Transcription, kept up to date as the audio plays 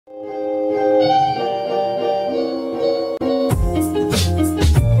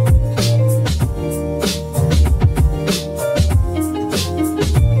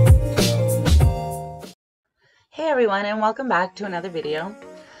and welcome back to another video.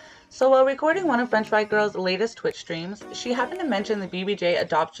 So while recording one of French Fried Gorls' latest Twitch streams, she happened to mention the BBJ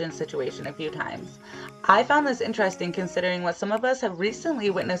adoption situation a few times. I found this interesting considering what some of us have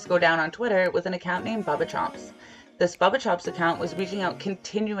recently witnessed go down on Twitter with an account named Bubbachomps. This Bubbachomps account was reaching out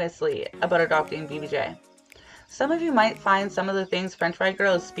continuously about adopting BBJ. Some of you might find some of the things French Fried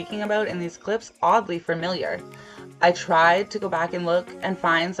Gorl is speaking about in these clips oddly familiar. I tried to go back and look and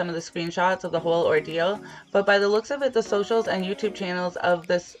find some of the screenshots of the whole ordeal, but by the looks of it, the socials and YouTube channels of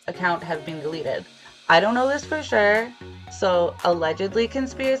this account have been deleted. I don't know this for sure, so allegedly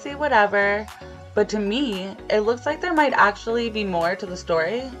conspiracy whatever, but to me, it looks like there might actually be more to the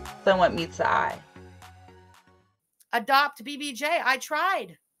story than what meets the eye. Adopt BBJ. I've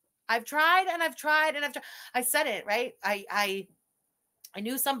tried and I've tried and I've tried. I said it, right? I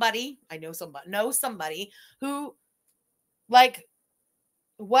know somebody who like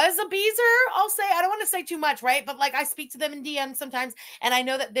was a beezer. I'll say, I don't want to say too much, right? But like I speak to them in DM sometimes, and I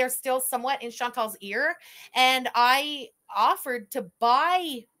know that they're still somewhat in Chantal's ear. And I offered to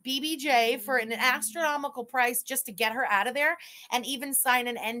buy BBJ for an astronomical price just to get her out of there and even sign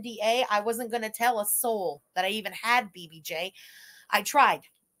an NDA. I wasn't going to tell a soul that I even had BBJ. I tried.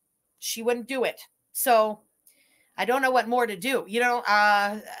 She wouldn't do it. So I don't know what more to do. You know,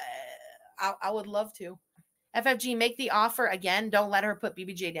 I would love to. FFG, make the offer again. Don't let her put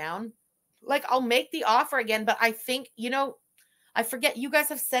BBJ down. Like, I'll make the offer again, but I think, you know, I forget, you guys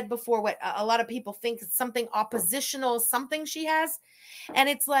have said before what a lot of people think is something oppositional, something she has. And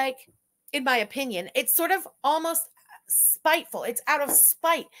it's like, in my opinion, it's sort of almost spiteful. It's out of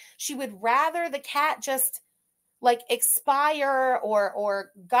spite. She would rather the cat just like expire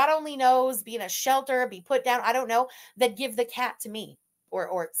or God only knows, be in a shelter, be put down, I don't know, that give the cat to me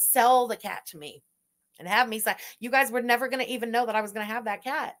or sell the cat to me and have me sign. You guys were never going to even know that I was going to have that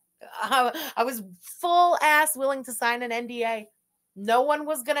cat. I was full ass willing to sign an NDA. No one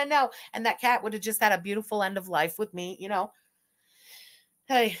was going to know. And that cat would have just had a beautiful end of life with me, you know.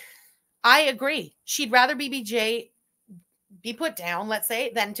 Hey, I agree. She'd rather BBJ be put down, let's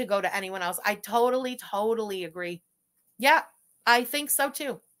say, than to go to anyone else. I totally agree. Yeah, I think so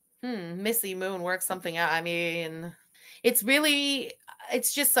too. Missy Moon works something out. I mean, it's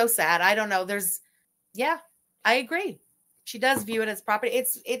just so sad. I don't know. Yeah, I agree. She does view it as property.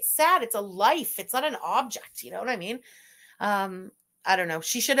 It's sad. It's a life. It's not an object. You know what I mean? I don't know.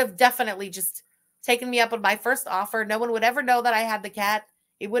 She should have definitely just taken me up on my first offer. No one would ever know that I had the cat.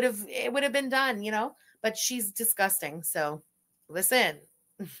 It would have been done, you know, but she's disgusting. So listen,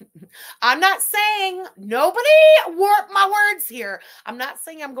 I'm not saying nobody warp my words here. I'm not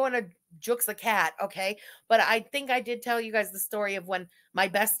saying I'm going to jukes a cat. Okay. But I think I did tell you guys the story of when my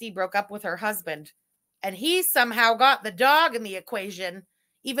bestie broke up with her husband and he somehow got the dog in the equation,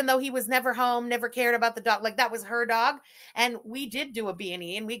 even though he was never home, never cared about the dog. Like that was her dog. And we did do a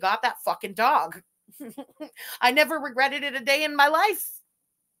B&E and we got that fucking dog. I never regretted it a day in my life.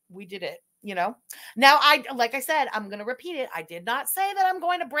 We did it, you know. Now, like I said, I'm going to repeat it. I did not say that I'm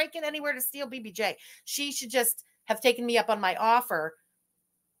going to break in anywhere to steal BBJ. She should just have taken me up on my offer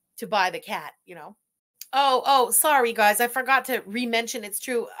to buy the cat, you know. Oh, sorry, guys. I forgot to re-mention. It's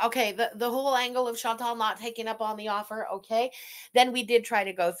true. Okay, the whole angle of Chantal not taking up on the offer, okay. Then we did try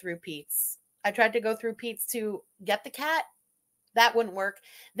to go through Pete's. I tried to go through Pete's to get the cat. That wouldn't work.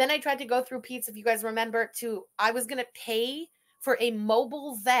 Then I tried to go through Pete's, if you guys remember, I was going to pay for a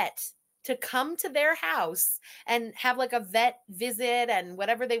mobile vet to come to their house and have like a vet visit and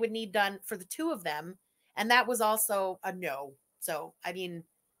whatever they would need done for the two of them. And that was also a no. So, I mean,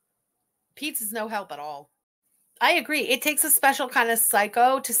 Pete's is no help at all. I agree. It takes a special kind of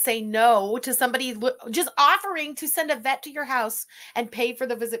psycho to say no to somebody just offering to send a vet to your house and pay for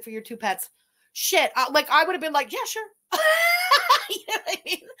the visit for your two pets. Shit. Like I would have been like, yeah, sure. You know what I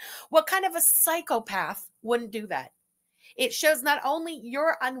mean? What kind of a psychopath wouldn't do that? It shows not only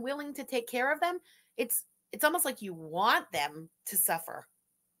you're unwilling to take care of them, it's almost like you want them to suffer.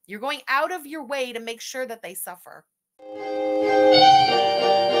 You're going out of your way to make sure that they suffer.